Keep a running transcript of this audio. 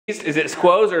Is it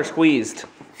squoze or squeezed?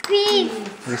 Squeezed.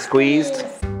 You squeezed?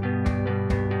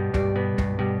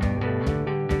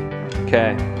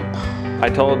 Okay. I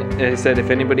said if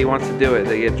anybody wants to do it,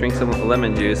 they get drink some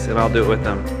lemon juice and I'll do it with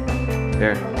them.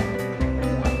 Here.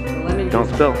 Don't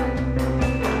spill.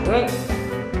 Wait.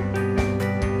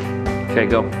 Okay,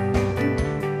 go.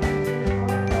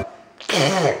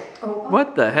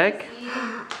 What the heck?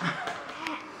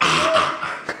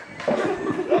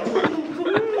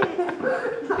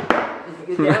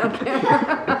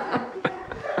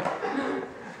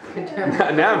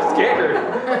 Now I'm scared.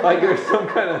 Like there's some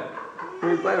kind of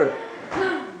weird flavor.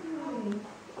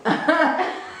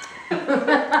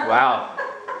 Wow.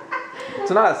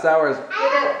 It's not as sour as. Did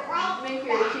it make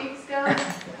your cheeks go?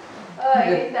 Oh, I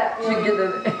hate that. She get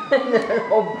the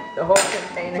whole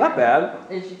container. It's not bad.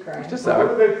 Is she crying? It's just sour.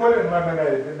 What do they put in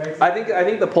lemonade? It makes I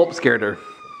think the pulp scared her.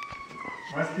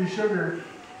 Must be sugar.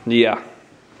 Yeah.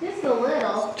 Just a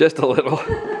little. Just a little.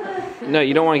 No,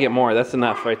 you don't want to get more. That's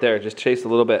enough right there. Just chase a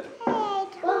little bit.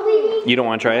 You don't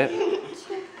want to try it?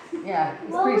 Yeah,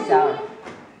 it's pretty sour.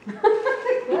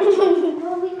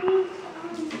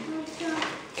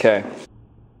 Okay.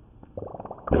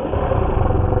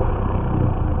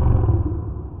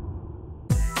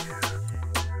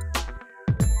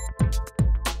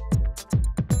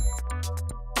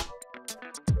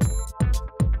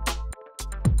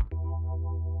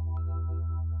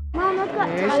 Mom, look what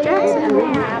There's Jackson. I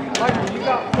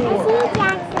see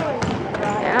Jackson.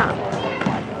 Yeah.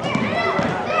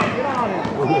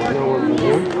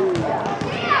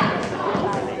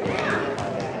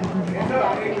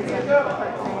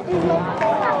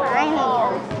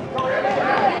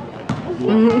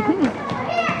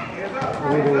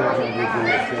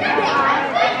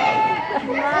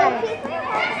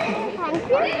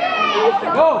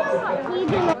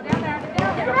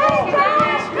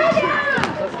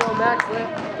 Let's go, Max.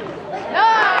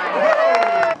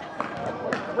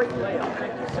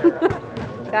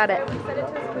 Got it.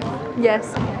 Yes.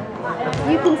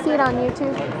 You can see it on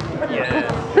YouTube.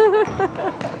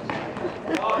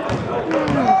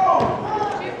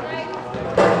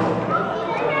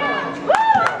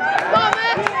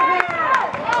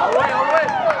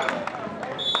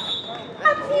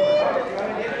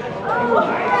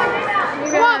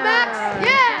 Come on, Max!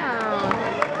 Yeah!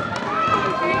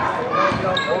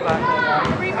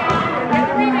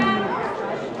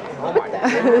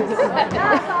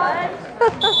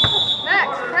 Max,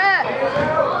 Max!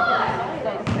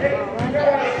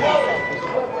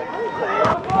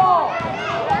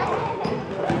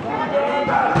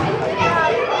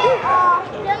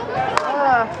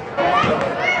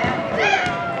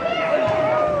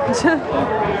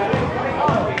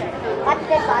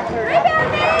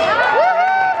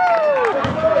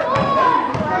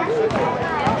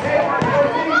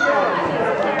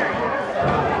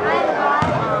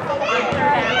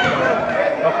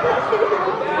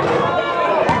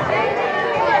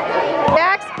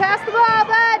 Max, pass the ball,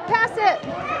 bud. Pass it.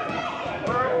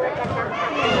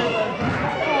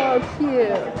 Oh,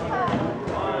 cute.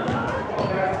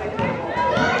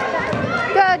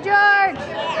 Go, George.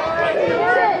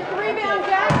 Rebound,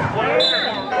 Jack!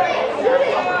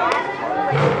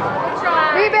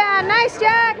 Rebound. Nice,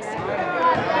 Jax.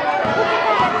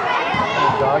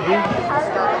 Doggy?